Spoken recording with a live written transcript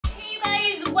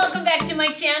Welcome back to my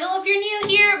channel. If you're new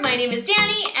here, my name is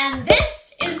Dani and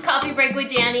this is Coffee Break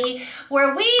with Dani,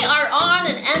 where we are on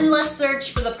an endless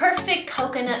search for the perfect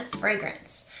coconut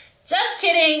fragrance. Just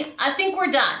kidding, I think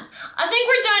we're done. I think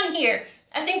we're done here.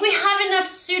 I think we have enough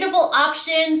suitable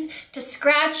options to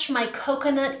scratch my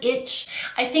coconut itch.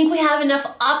 I think we have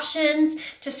enough options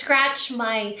to scratch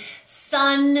my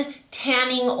sun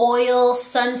tanning oil,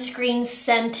 sunscreen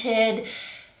scented,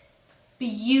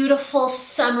 beautiful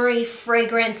summery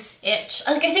fragrance itch.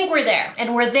 I think we're there.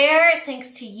 And we're there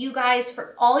thanks to you guys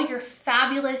for all your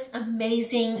fabulous,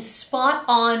 amazing, spot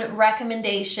on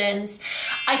recommendations.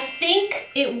 I think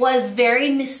it was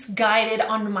very misguided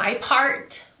on my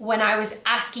part when I was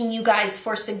asking you guys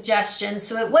for suggestions.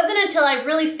 So it wasn't until I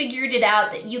really figured it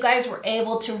out that you guys were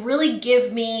able to really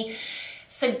give me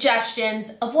suggestions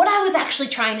of what I was actually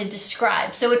trying to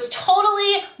describe. So it's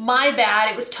totally my bad.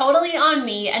 It was totally on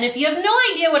me. And if you have no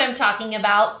idea what I'm talking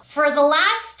about, for the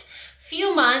last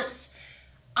few months,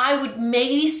 I would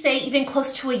maybe say even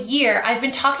close to a year, I've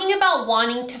been talking about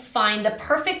wanting to find the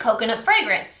perfect coconut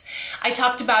fragrance. I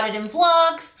talked about it in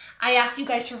vlogs. I asked you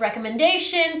guys for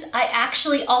recommendations. I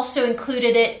actually also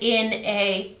included it in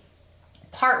a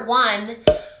part 1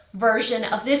 version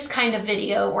of this kind of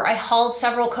video where I hauled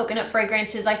several coconut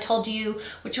fragrances. I told you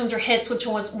which ones were hits, which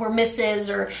ones were misses,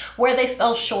 or where they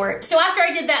fell short. So after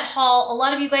I did that haul, a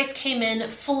lot of you guys came in,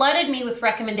 flooded me with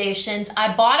recommendations.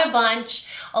 I bought a bunch.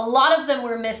 A lot of them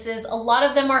were misses, a lot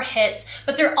of them are hits,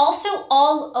 but they're also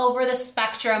all over the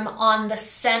spectrum on the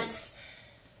scents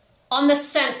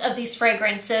of these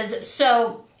fragrances.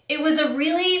 So it was a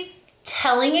really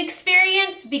telling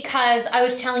experience because I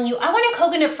was telling you, I want a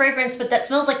coconut fragrance, but that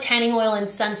smells like tanning oil and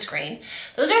sunscreen.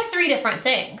 Those are 3 different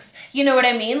things. You know what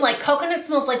I mean? Like coconut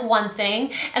smells like one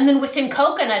thing, and then within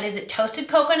coconut, is it toasted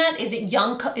coconut? Is it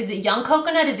young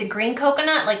coconut? Is it green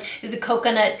coconut? Like, is it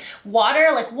coconut water?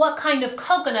 Like, what kind of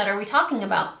coconut are we talking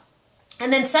about?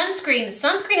 And then sunscreen.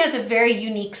 Sunscreen has a very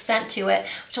unique scent to it,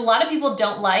 which a lot of people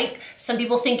don't like. Some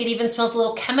people think it even smells a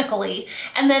little chemically.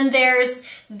 And then there's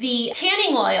the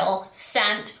tanning oil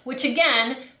scent, which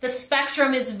again, the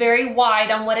spectrum is very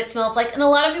wide on what it smells like, and a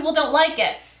lot of people don't like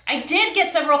it. I did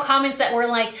get several comments that were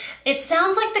like, it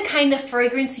sounds like the kind of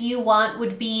fragrance you want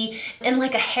would be in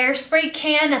like a hairspray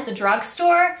can at the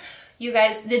drugstore. You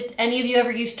guys, did any of you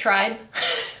ever use Tribe?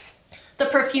 The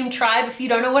perfume Tribe, if you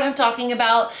don't know what I'm talking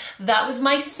about, that was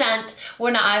my scent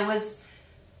when I was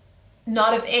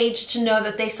not of age to know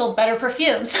that they sold better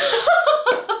perfumes.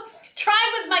 Tribe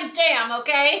was my jam,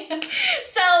 okay?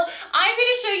 So I'm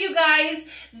gonna show you guys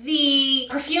the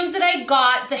perfumes that I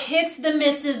got, the hits, the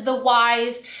misses, the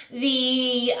whys,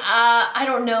 the, I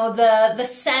don't know, the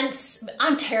scents.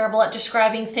 I'm terrible at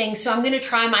describing things, so I'm gonna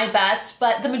try my best,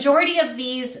 but the majority of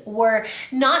these were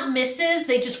not misses,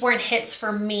 they just weren't hits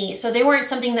for me. So they weren't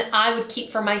something that I would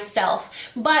keep for myself,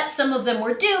 but some of them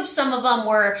were dupes, some of them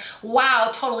were,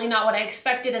 wow, totally not what I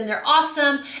expected, and they're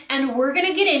awesome, and we're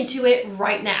gonna get into it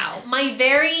right now. My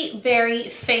very, very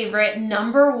favorite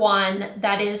 #1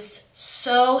 that is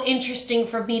so interesting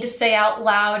for me to say out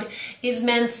loud is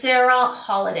Mancera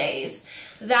Holidays.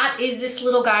 That is this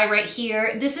little guy right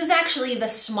here. This is actually the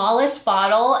smallest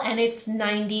bottle and it's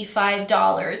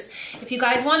 $95. If you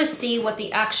guys want to see what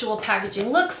the actual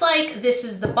packaging looks like, this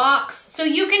is the box. So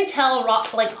you can tell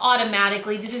like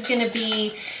automatically this is going to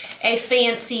be a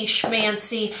fancy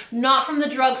schmancy, not from the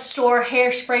drugstore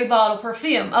hairspray bottle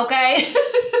perfume, okay?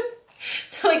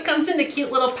 So it comes in the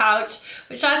cute little pouch,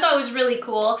 which I thought was really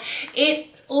cool.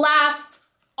 It lasts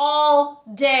all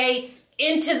day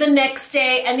into the next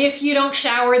day, and if you don't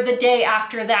shower the day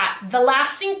after that. The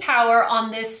lasting power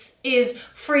on this is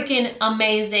freaking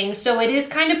amazing. So it is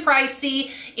kind of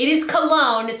pricey. It is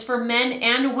cologne. It's for men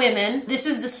and women. This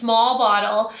is the small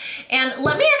bottle. And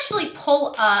let me actually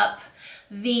pull up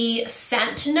the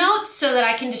scent notes so that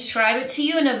I can describe it to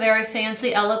you in a very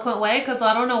fancy, eloquent way, because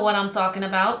I don't know what I'm talking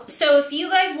about. So if you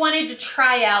guys wanted to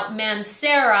try out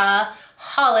Mancera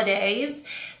Holidays,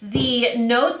 the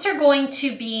notes are going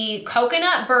to be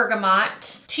coconut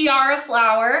bergamot, tiara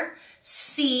flower,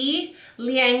 sea,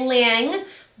 liang liang,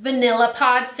 vanilla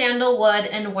pod, sandalwood,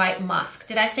 and white musk.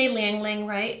 Did I say liang liang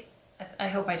right? I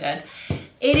hope I did.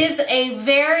 It is a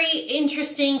very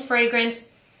interesting fragrance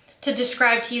to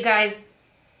describe to you guys.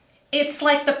 It's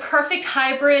like the perfect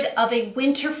hybrid of a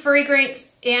winter fragrance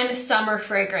and a summer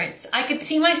fragrance. I could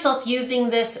see myself using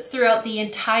this throughout the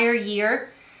entire year.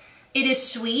 It is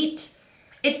sweet.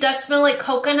 It does smell like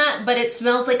coconut, but it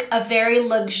smells like a very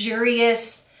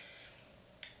luxurious,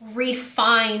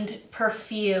 refined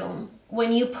perfume.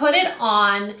 When you put it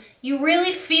on, you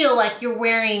really feel like you're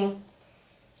wearing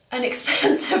an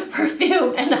expensive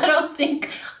perfume, and I don't think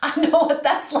I'm don't know what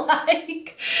that's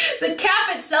like. The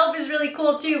cap itself is really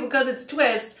cool too because it's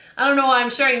twist. I don't know why I'm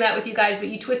sharing that with you guys, but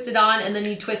you twist it on and then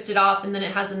you twist it off and then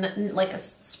it has like a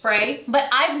spray. But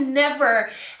I've never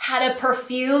had a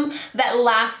perfume that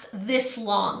lasts this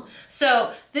long.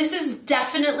 So this is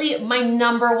definitely my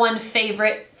 #1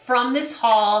 favorite from this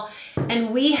haul.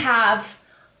 And we have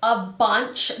a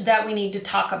bunch that we need to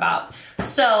talk about.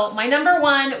 So my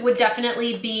 #1 would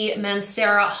definitely be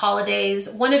Mancera Holidays.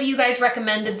 One of you guys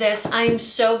recommended this. I am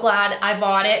so glad I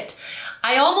bought it.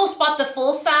 I almost bought the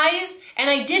full size and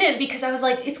I didn't because I was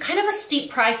like, it's kind of a steep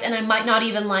price and I might not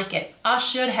even like it. I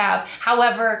should have.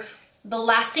 However, the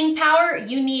lasting power,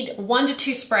 you need 1 to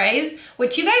 2 sprays,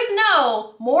 which you guys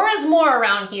know, more is more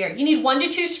around here. You need 1 to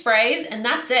 2 sprays and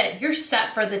that's it. You're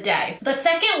set for the day. The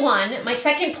second one, my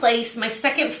second place, my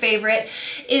second favorite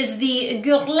is the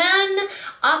Guerlain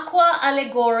Aqua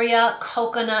Allegoria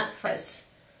Coconut Fizz.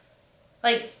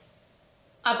 Like,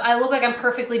 I look like I'm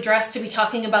perfectly dressed to be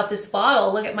talking about this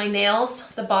bottle. Look at my nails,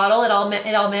 the bottle, it all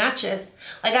matches.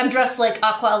 Like I'm dressed like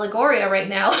Aqua Allegoria right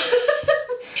now.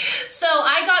 So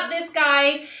I got this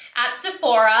guy at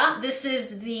Sephora. This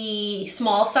is the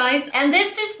small size. And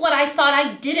this is what I thought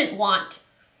I didn't want.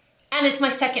 And it's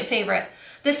my second favorite.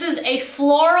 This is a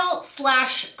floral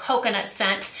 / coconut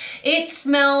scent. It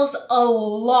smells a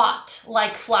lot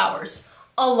like flowers.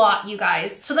 A lot, you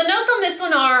guys. So the notes on this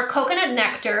one are coconut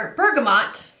nectar,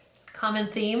 bergamot, common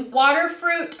theme, water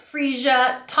fruit,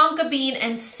 freesia, tonka bean,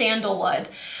 and sandalwood.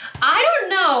 I don't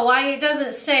know why it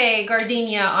doesn't say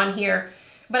gardenia on here,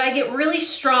 but I get really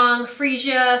strong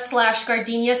freesia /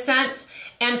 gardenia scents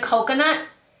and coconut.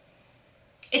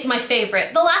 It's my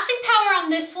favorite. The lasting power on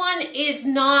this one is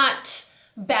not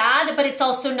bad, but it's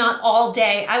also not all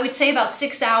day. I would say about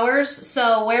 6 hours.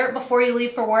 So wear it before you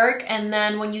leave for work, and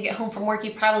then when you get home from work,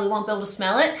 you probably won't be able to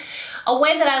smell it. A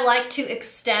way that I like to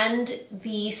extend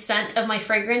the scent of my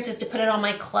fragrance is to put it on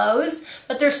my clothes,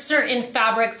 but there's certain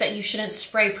fabrics that you shouldn't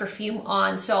spray perfume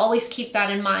on. So always keep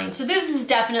that in mind. So this is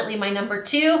definitely my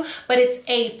 #2, but it's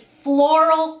a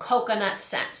floral coconut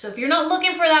scent. So if you're not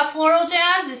looking for that floral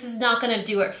jazz, this is not gonna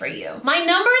do it for you. My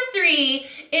 #3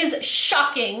 is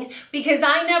shocking because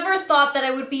I never thought that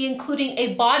I would be including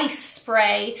a body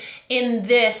spray in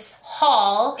this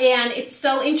haul, and it's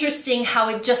so interesting how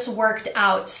it just worked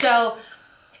out. So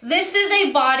this is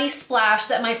a body splash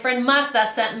that my friend Martha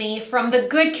sent me from the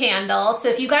Good Candle. So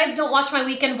if you guys don't watch my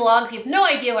weekend vlogs, you have no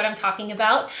idea what I'm talking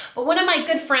about. But one of my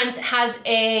good friends has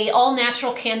a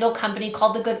all-natural candle company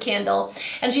called the Good Candle.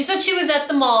 And she said she was at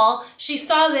the mall, she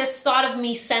saw this, thought of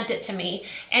me, sent it to me.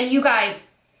 And you guys,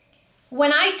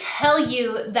 when I tell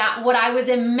you that what I was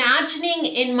imagining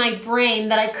in my brain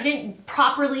that I couldn't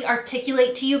properly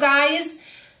articulate to you guys,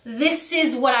 this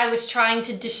is what I was trying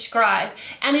to describe.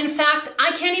 And in fact, I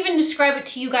can't even describe it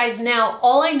to you guys now.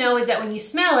 All I know is that when you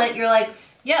smell it, you're like,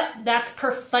 yep, that's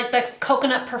that's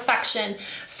coconut perfection.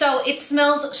 So it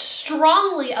smells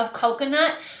strongly of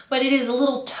coconut, but it is a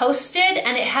little toasted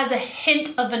and it has a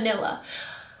hint of vanilla.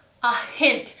 A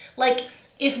hint. Like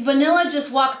if vanilla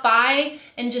just walked by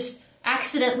and just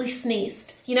accidentally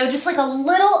sneezed, you know, just like a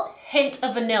little hint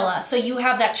of vanilla. So you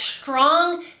have that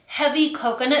strong, heavy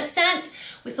coconut scent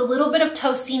with a little bit of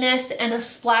toastiness and a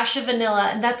splash of vanilla,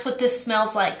 and that's what this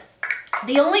smells like.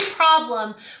 The only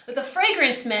problem with a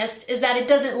fragrance mist is that it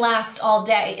doesn't last all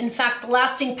day. In fact, the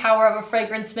lasting power of a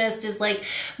fragrance mist is like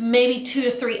maybe 2 to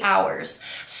 3 hours.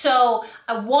 So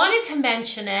I wanted to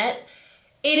mention it.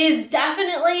 It is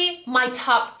definitely my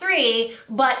top 3,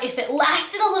 but if it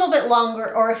lasted a little bit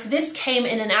longer, or if this came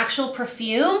in an actual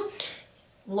perfume,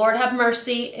 Lord have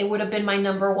mercy, it would have been my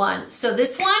 #1. So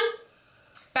this one,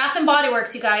 Bath & Body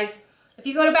Works, you guys. If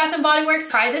you go to Bath & Body Works,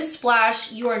 try this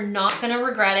splash. You are not gonna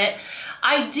regret it.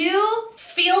 I do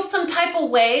feel some type of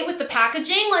way with the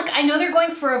packaging. Like I know they're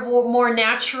going for a more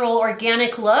natural,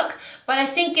 organic look, but I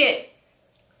think it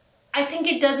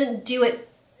doesn't do it.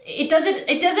 It does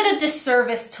it a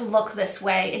disservice to look this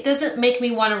way. It doesn't make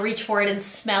me want to reach for it and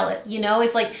smell it. You know,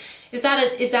 it's like, is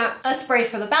that a spray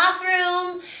for the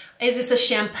bathroom? Is this a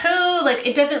shampoo? Like,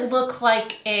 it doesn't look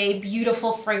like a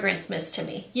beautiful fragrance mist to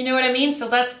me. You know what I mean? So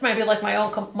that's maybe like my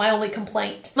only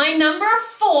complaint. My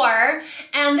 #4,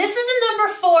 and this is a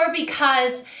 #4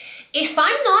 because if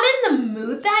I'm not in the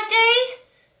mood that day,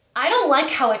 I don't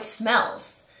like how it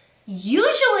smells.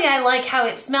 Usually I like how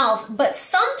it smells, but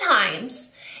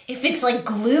sometimes if it's like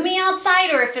gloomy outside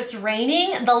or if it's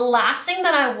raining, the last thing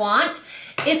that I want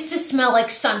is to smell like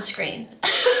sunscreen.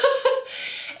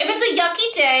 If it's a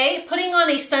yucky day, putting on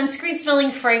a sunscreen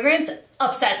smelling fragrance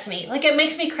upsets me. Like it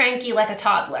makes me cranky like a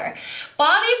toddler.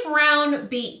 Bobbi Brown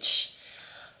Beach.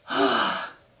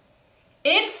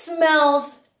 It smells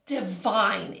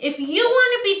divine. If you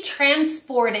want to be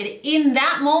transported in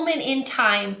that moment in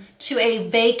time to a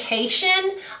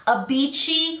vacation, a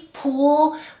beachy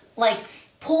pool, like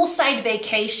poolside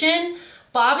vacation,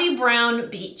 Bobbi Brown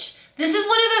Beach. This is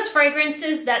one of those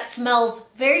fragrances that smells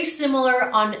very similar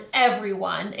on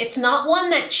everyone. It's not one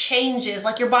that changes.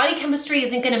 Like your body chemistry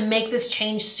isn't gonna make this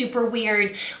change super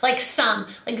weird like some.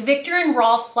 Like Victor and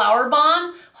Rolf Flower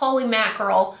Bomb, holy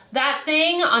mackerel. That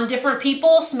thing on different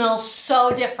people smells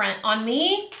so different. On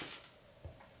me,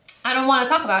 I don't wanna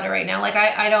talk about it right now. Like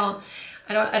I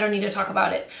don't need to talk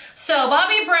about it. So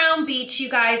Bobbi Brown Beach,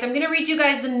 you guys, I'm gonna read you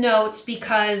guys the notes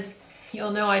because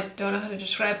you'll know I don't know how to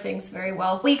describe things very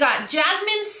well. We got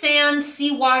jasmine, sand,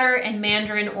 seawater, and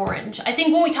mandarin orange. I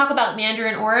think when we talk about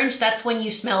mandarin orange, that's when you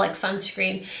smell like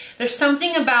sunscreen. There's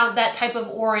something about that type of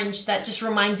orange that just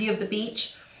reminds you of the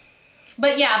beach.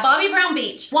 But yeah, Bobbi Brown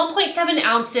Beach, 1.7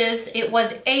 ounces. It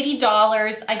was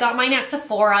 $80. I got mine at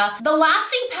Sephora. The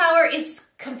lasting power is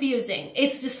confusing.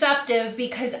 It's deceptive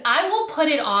because I will put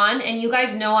it on, and you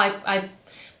guys know I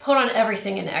put on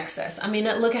everything in excess. I mean,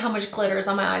 look at how much glitter is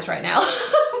on my eyes right now.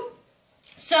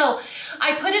 So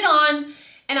I put it on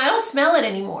and I don't smell it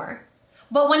anymore.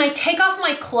 But when I take off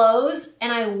my clothes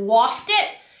and I waft it,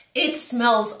 it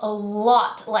smells a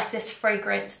lot like this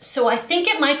fragrance. So I think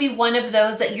it might be one of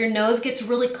those that your nose gets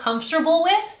really comfortable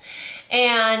with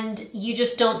and you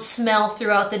just don't smell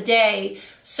throughout the day.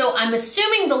 So I'm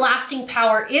assuming the lasting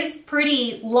power is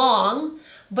pretty long,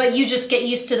 but you just get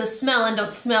used to the smell and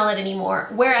don't smell it anymore.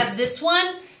 Whereas this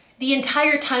one, the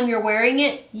entire time you're wearing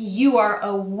it, you are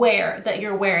aware that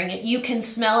you're wearing it. You can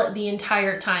smell it the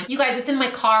entire time. You guys, it's in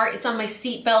my car, it's on my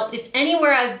seatbelt, it's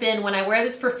anywhere I've been when I wear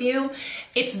this perfume,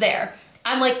 it's there.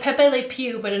 I'm like Pepe Le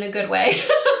Pew, but in a good way.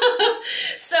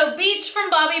 So Beach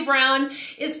from Bobbi Brown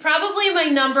is probably my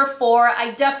number 4.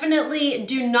 I definitely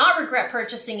do not regret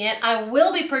purchasing it. I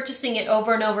will be purchasing it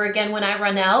over and over again when I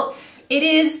run out. It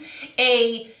is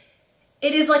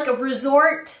like a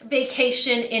resort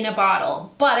vacation in a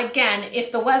bottle. But again,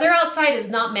 if the weather outside is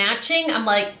not matching,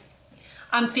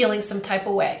 I'm feeling some type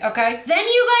of way, okay? Then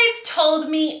you guys told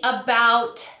me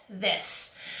about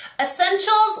this.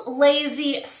 Essentials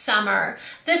Lazy Summer.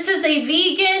 This is a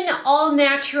vegan,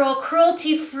 all-natural,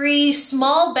 cruelty-free,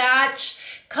 small batch,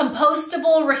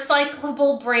 compostable,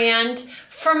 recyclable brand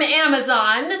from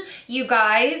Amazon, you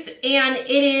guys, and it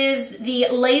is the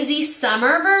Lazy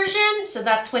Summer version, so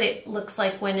that's what it looks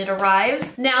like when it arrives.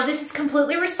 Now, this is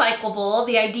completely recyclable.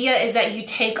 The idea is that you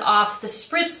take off the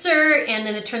spritzer and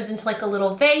then it turns into like a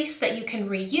little vase that you can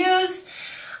reuse.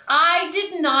 I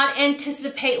did not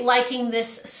anticipate liking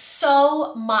this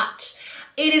so much.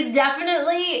 It is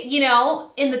definitely, you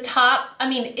know, in the top. I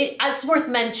mean, it's worth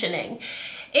mentioning.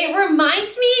 It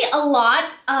reminds me a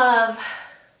lot of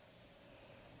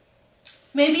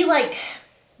maybe like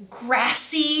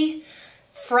grassy,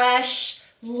 fresh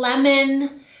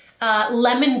lemon,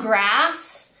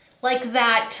 lemongrass, like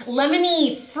that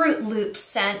lemony Fruit Loop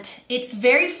scent. It's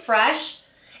very fresh.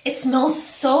 It smells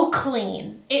so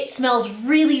clean. It smells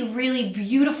really, really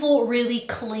beautiful, really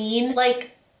clean.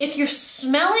 Like if you're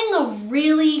smelling a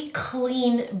really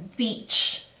clean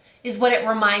beach is what it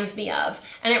reminds me of.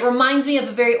 And it reminds me of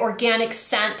a very organic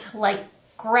scent like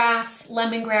grass,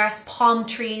 lemongrass, palm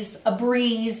trees, a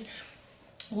breeze,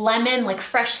 lemon, like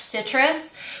fresh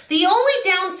citrus. The only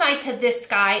downside to this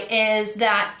guy is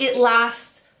that it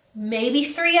lasts maybe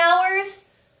 3 hours,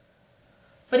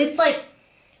 but it's like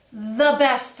the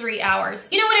best 3 hours.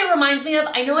 You know what it reminds me of?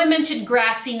 I know I mentioned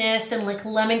grassiness and like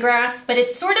lemongrass, but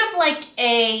it's sort of like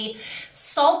a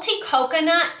salty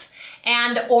coconut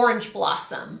and orange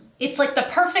blossom. It's like the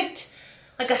perfect,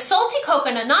 like a salty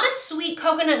coconut, not a sweet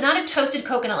coconut, not a toasted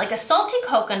coconut, like a salty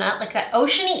coconut, like that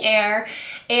oceany air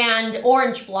and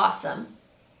orange blossom.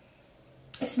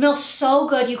 It smells so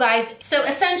good, you guys. So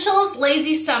Essentials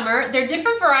Lazy Summer, they're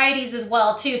different varieties as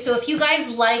well too. So if you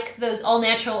guys like those all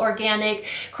natural, organic,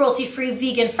 cruelty-free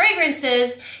vegan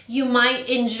fragrances, you might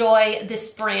enjoy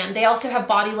this brand. They also have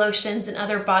body lotions and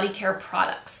other body care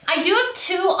products. I do have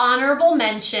 2 honorable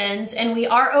mentions and we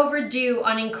are overdue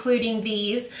on including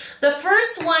these. The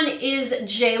first one is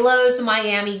J.Lo's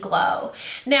Miami Glow.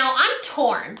 Now I'm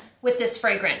torn with this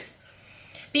fragrance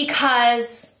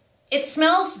because it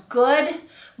smells good,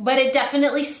 but it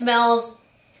definitely smells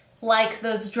like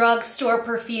those drugstore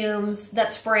perfumes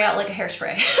that spray out like a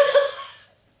hairspray.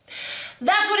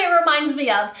 That's what it reminds me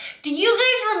of. Do you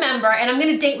guys remember, and I'm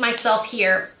gonna date myself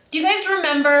here, do you guys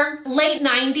remember late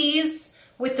 90s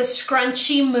with the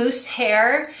scrunchy mousse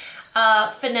hair,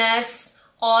 finesse,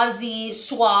 Aussie,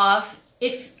 suave?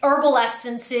 if Herbal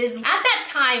Essences, at that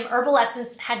time, Herbal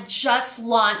Essence had just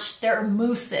launched their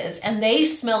mousses and they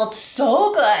smelled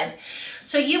so good.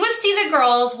 So you would see the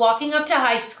girls walking up to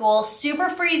high school, super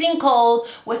freezing cold,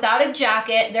 without a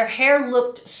jacket. Their hair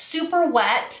looked super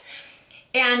wet.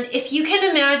 And if you can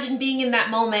imagine being in that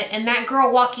moment and that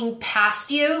girl walking past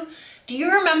you, do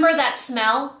you remember that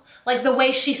smell? Like the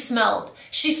way she smelled.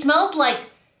 She smelled like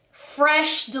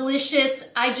fresh, delicious,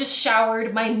 I just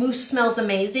showered, my mousse smells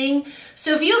amazing.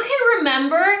 So if you can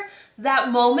remember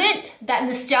that moment, that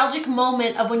nostalgic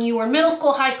moment of when you were in middle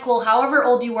school, high school, however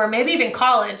old you were, maybe even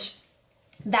college,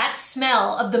 that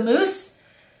smell of the mousse,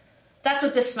 that's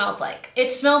what this smells like.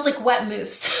 It smells like wet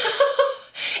mousse.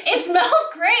 It smells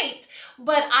great,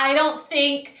 but I don't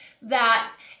think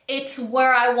that it's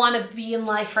where I want to be in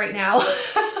life right now.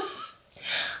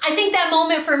 I think that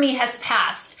moment for me has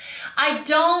passed. I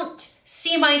don't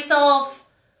see myself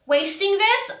wasting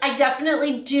this. I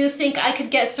definitely do think I could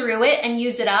get through it and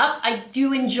use it up. I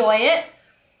do enjoy it,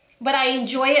 but I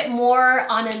enjoy it more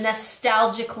on a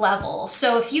nostalgic level.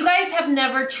 So if you guys have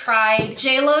never tried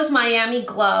J.Lo's Miami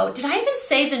Glow, did I even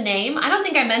say the name? I don't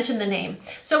think I mentioned the name.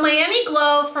 So Miami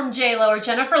Glow from J.Lo or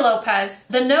Jennifer Lopez.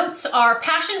 The notes are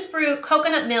passion fruit,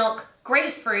 coconut milk,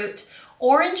 grapefruit,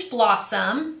 orange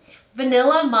blossom,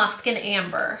 vanilla, musk, and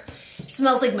amber. It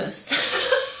smells like mousse.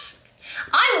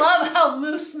 I love how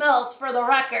mousse smells, for the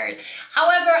record.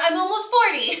 However, I'm almost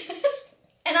 40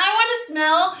 and I want to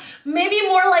smell maybe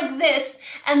more like this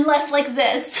and less like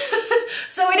this.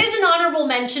 So it is an honorable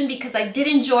mention because I did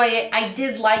enjoy it, I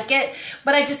did like it,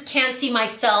 but I just can't see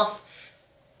myself,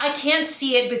 I can't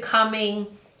see it becoming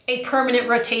a permanent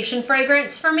rotation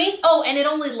fragrance for me. Oh, and it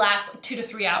only lasts 2 to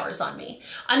 3 hours on me.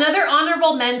 Another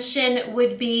honorable mention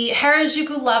would be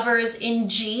Harajuku Lovers in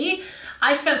G.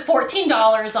 I spent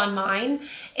 $14 on mine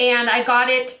and I got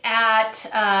it at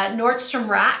Nordstrom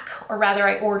Rack, or rather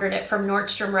I ordered it from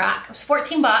Nordstrom Rack. It was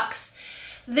 14 bucks.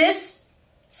 This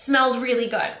smells really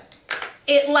good.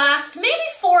 It lasts maybe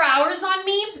 4 hours on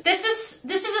me. This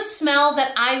is a smell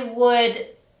that I would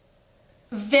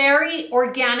very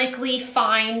organically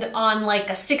find on like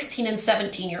a 16 and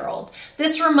 17-year-old.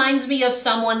 This reminds me of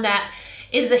someone that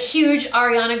is a huge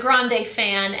Ariana Grande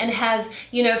fan and has,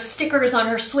 you know, stickers on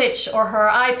her Switch or her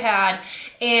iPad,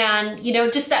 and, you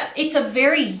know, just that it's a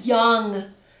very young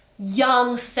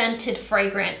scented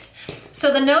fragrance.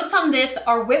 So the notes on this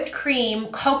are whipped cream,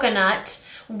 coconut,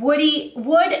 wood,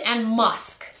 and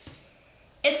musk.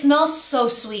 It smells so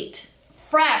sweet,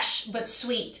 fresh but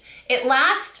sweet. It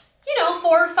lasts, you know,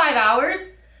 4 or 5 hours.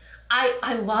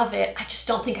 I love it. I just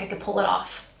don't think I could pull it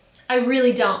off. I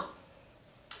really don't.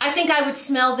 I think I would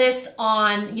smell this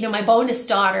on, you know, my bonus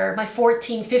daughter, my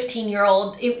 14,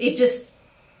 15-year-old. It just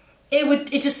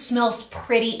smells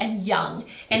pretty and young.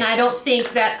 And I don't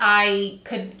think that I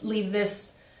could leave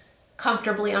this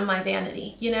comfortably on my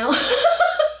vanity, you know?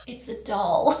 It's a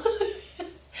doll.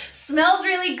 Smells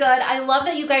really good. I love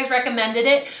that you guys recommended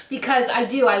it because I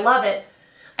love it.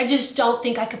 I just don't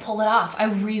think I could pull it off. I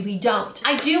really don't.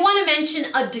 I do want to mention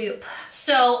a dupe.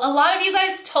 So a lot of you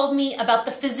guys told me about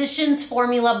the Physicians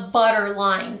Formula Butter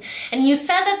line, and you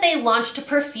said that they launched a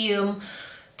perfume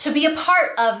to be a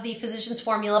part of the Physicians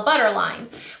Formula Butter line,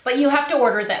 but you have to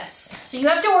order this. So you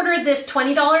have to order this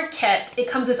 $20 kit. It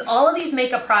comes with all of these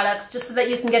makeup products just so that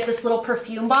you can get this little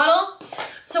perfume bottle.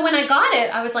 So when I got it,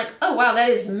 I was like, oh wow,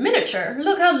 that is miniature.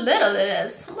 Look how little it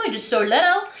is. Oh my, just so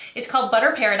little. It's called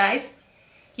Butter Paradise.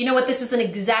 You know what this is an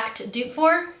exact dupe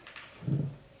for?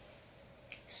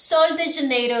 Sol de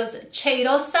Janeiro's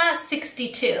Cheirosa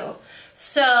 62.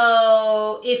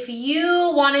 So if you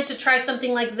wanted to try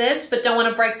something like this but don't want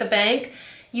to break the bank,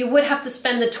 you would have to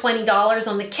spend the $20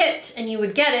 on the kit and you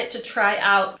would get it to try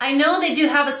out. I know they do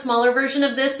have a smaller version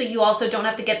of this, so you also don't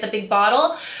have to get the big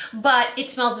bottle, but it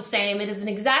smells the same. It is an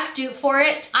exact dupe for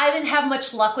it. I didn't have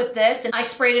much luck with this, and I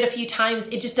sprayed it a few times.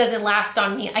 It just doesn't last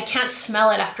on me. I can't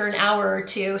smell it after an hour or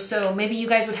two, so maybe you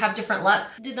guys would have different luck.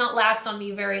 It did not last on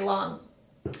me very long.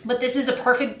 But this is a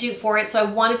perfect dupe for it, so I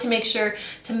wanted to make sure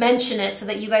to mention it so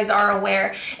that you guys are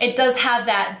aware. It does have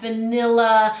that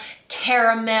vanilla,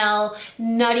 caramel,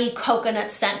 nutty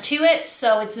coconut scent to it,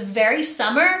 so it's very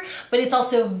summer, but it's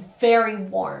also very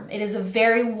warm. It is a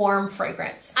very warm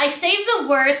fragrance. I saved the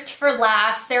worst for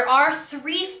last. There are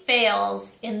 3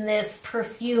 fails in this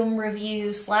perfume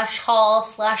review slash haul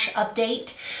slash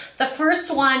update. The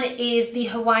first one is the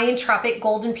Hawaiian Tropic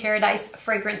Golden Paradise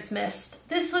Fragrance Mist.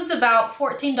 This was about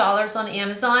 $14 on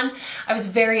Amazon. I was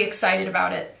very excited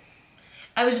about it.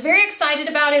 I was very excited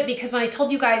about it because when I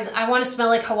told you guys I want to smell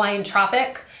like Hawaiian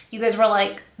Tropic, you guys were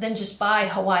like, then just buy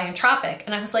Hawaiian Tropic.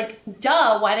 And I was like,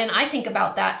 duh, why didn't I think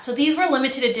about that? So these were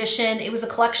limited edition. It was a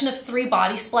collection of 3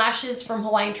 body splashes from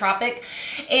Hawaiian Tropic.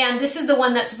 And this is the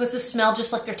one that's supposed to smell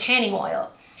just like their tanning oil.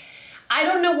 I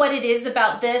don't know what it is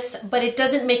about this, but it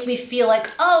doesn't make me feel like,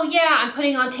 oh yeah, I'm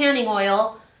putting on tanning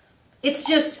oil. It's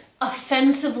just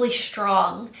offensively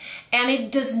strong and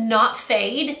it does not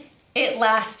fade. It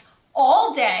lasts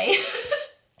all day.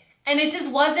 And it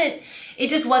just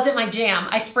wasn't my jam.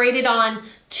 I sprayed it on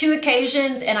 2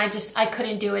 occasions and I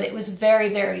couldn't do it. It was very,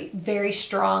 very, very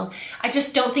strong. I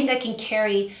just don't think I can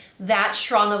carry that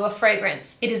strong of a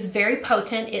fragrance. It is very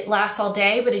potent. It lasts all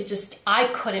day, but I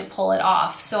couldn't pull it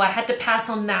off. So I had to pass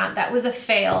on that. That was a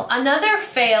fail. Another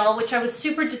fail, which I was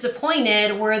super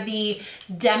disappointed, were the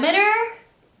Demeter,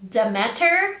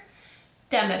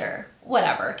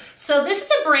 whatever. So this is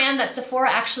a brand that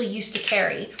Sephora actually used to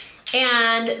carry.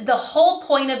 And the whole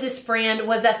point of this brand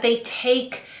was that they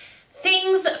take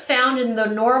things found in the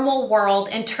normal world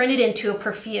and turn it into a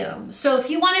perfume. So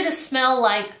if you wanted to smell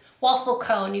like waffle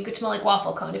cone, you could smell like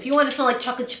waffle cone. If you want to smell like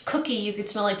chocolate chip cookie, you could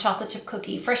smell like chocolate chip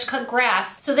cookie. Fresh cut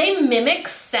grass. So they mimic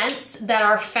scents that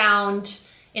are found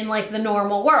in like the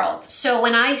normal world. So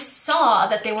when I saw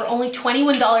that they were only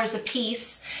 $21 a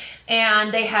piece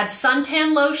and they had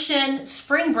suntan lotion,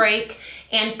 spring break,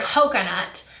 and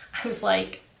coconut, I was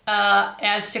like,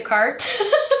 adds to cart.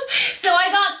 So I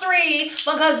got 3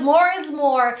 because more is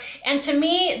more. And to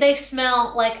me, they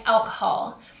smell like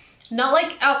alcohol. Not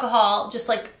like alcohol, just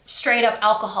like straight up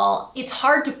alcohol. It's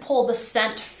hard to pull the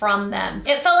scent from them.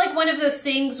 It felt like one of those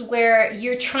things where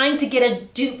you're trying to get a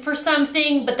dupe for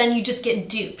something, but then you just get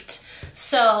duped.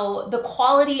 So the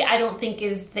quality I don't think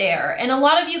is there. And a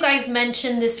lot of you guys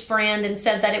mentioned this brand and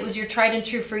said that it was your tried and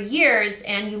true for years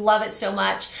and you love it so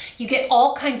much. You get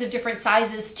all kinds of different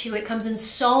sizes too. It comes in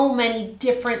so many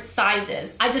different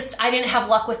sizes. I didn't have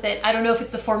luck with it. I don't know if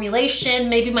it's the formulation.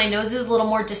 Maybe my nose is a little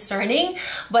more discerning,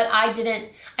 but I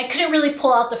couldn't really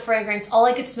pull out the fragrance. All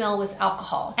I could smell was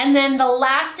alcohol. And then the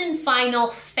last and final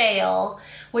fail,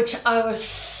 which I was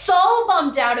so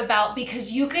bummed out about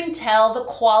because you can tell the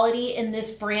quality in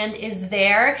this brand is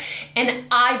there and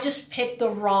I just picked the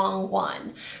wrong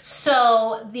one.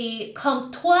 So the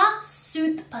Comptoir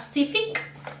Sud Pacifique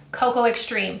Coco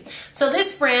Extreme. So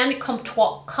this brand,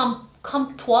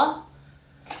 Comptoir,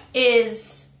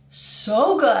 is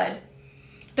so good.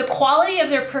 The quality of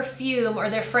their perfume or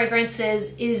their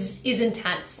fragrances is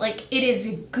intense. Like it is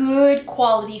a good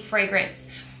quality fragrance.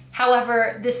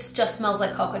 However, this just smells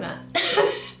like coconut.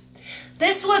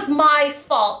 This was my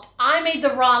fault. I made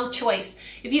the wrong choice.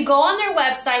 If you go on their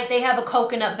website, they have a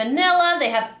coconut vanilla, they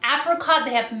have apricot,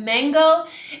 they have mango,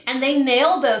 and they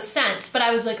nailed those scents. But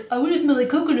I was like, I want to smell like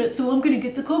coconut, so I'm gonna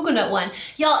get the coconut one.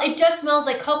 Y'all, it just smells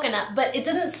like coconut, but it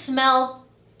doesn't smell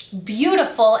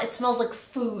beautiful. It smells like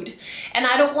food. And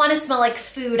I don't want to smell like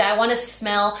food. I want to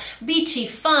smell beachy,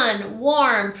 fun,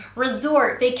 warm,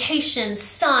 resort, vacation,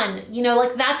 sun. You know,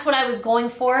 like that's what I was going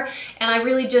for. And I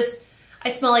really I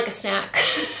smell like a snack.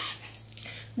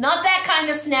 Not that kind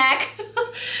of snack.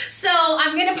 So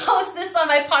I'm gonna post this on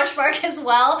my Poshmark as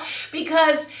well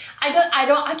because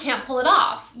I can't pull it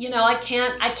off. You know, I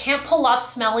can't pull off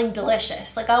smelling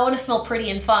delicious. Like I want to smell pretty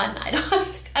and fun. I don't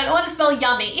want to smell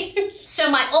yummy.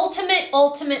 So my ultimate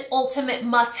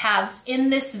must-haves in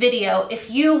this video,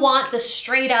 if you want the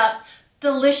straight up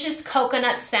delicious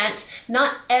coconut scent,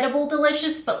 not edible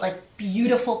delicious, but like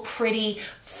beautiful, pretty,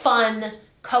 fun,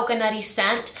 coconutty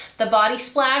scent, the Body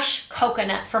Splash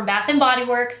Coconut from Bath & Body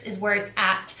Works is where it's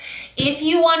at. If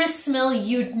you want to smell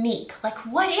unique, like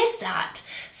what is that?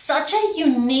 Such a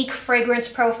unique fragrance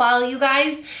profile, you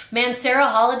guys. Mancera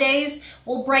Holidays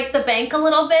will break the bank a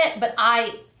little bit, but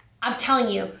I'm telling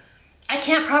you, I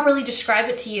can't properly describe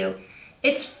it to you.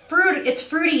 It's fruity, it's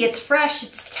fresh,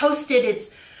 it's toasted,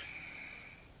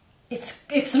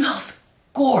 it smells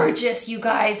gorgeous, you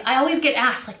guys. I always get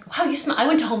asked like, wow, you smell, I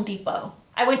went to Home Depot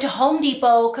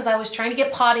because I was trying to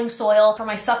get potting soil for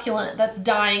my succulent that's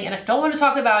dying and I don't want to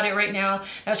talk about it right now.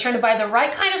 I was trying to buy the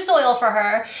right kind of soil for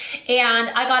her and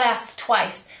I got asked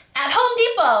twice at Home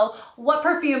Depot what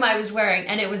perfume I was wearing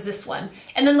and it was this one.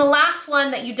 And then the last one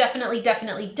that you definitely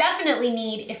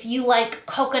need if you like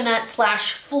coconut /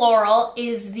 floral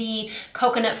is the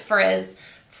Coconut Fizz.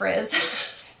 Coconut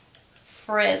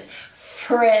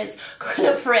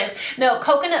Fizz. No,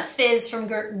 Coconut Fizz from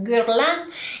Guerlain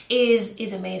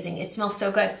is amazing. It smells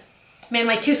so good. Man,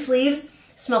 my 2 sleeves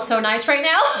smell so nice right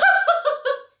now.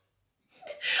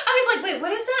 I was like, wait,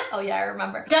 what is that? Oh yeah, I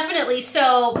remember. Definitely.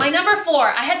 So my number 4,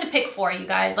 I had to pick 4, you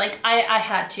guys. Like I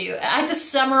had to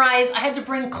summarize. I had to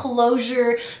bring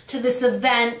closure to this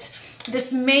event,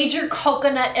 this major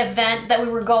coconut event that we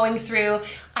were going through.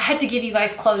 I had to give you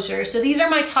guys closure. So these are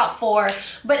my top 4,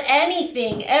 but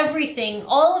anything, everything,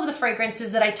 all of the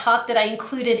fragrances that I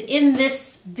included in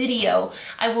this video,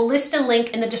 I will list and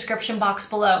link in the description box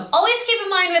below. Always keep in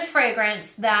mind with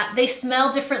fragrance that they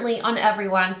smell differently on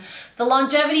everyone. The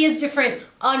longevity is different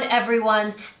on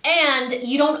everyone, and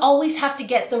you don't always have to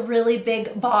get the really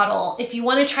big bottle. If you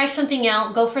want to try something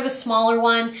out, go for the smaller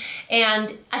one,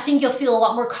 and I think you'll feel a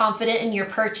lot more confident in your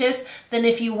purchase than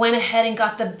if you went ahead and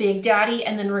got the big daddy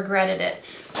and then regretted it.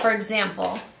 For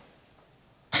example,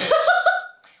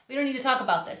 we don't need to talk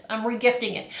about this. I'm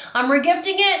regifting it. I'm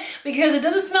regifting it because it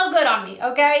doesn't smell good on me,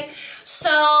 okay? So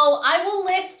I will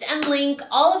list and link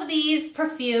all of these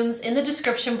perfumes in the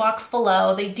description box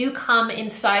below. They do come in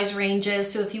size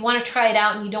ranges, so if you want to try it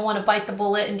out and you don't want to bite the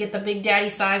bullet and get the big daddy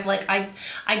size like I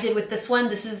did with this one,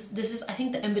 this is I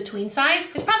think the in-between size.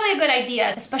 It's probably a good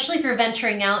idea, especially if you're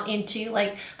venturing out into,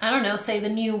 like, I don't know, say the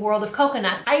new world of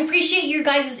coconut. I appreciate your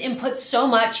guys' input so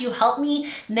much. You helped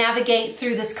me navigate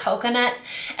through this coconut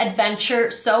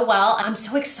adventure so well. I'm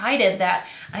so excited that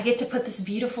I get to put this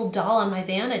beautiful doll on my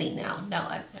vanity now. No,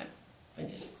 I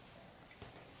just...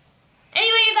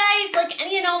 Anyway, you guys, like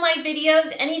any and all my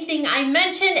videos, anything I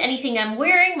mentioned, anything I'm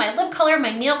wearing, my lip color,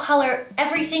 my nail color,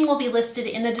 everything will be listed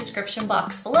in the description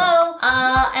box below.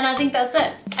 And I think that's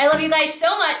it. I love you guys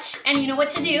so much, and you know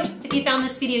what to do. If you found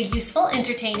this video useful,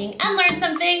 entertaining, and learned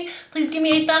something, please give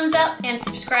me a thumbs up and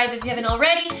subscribe if you haven't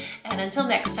already. And until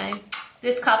next time,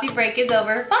 this coffee break is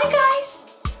over. Bye, guys.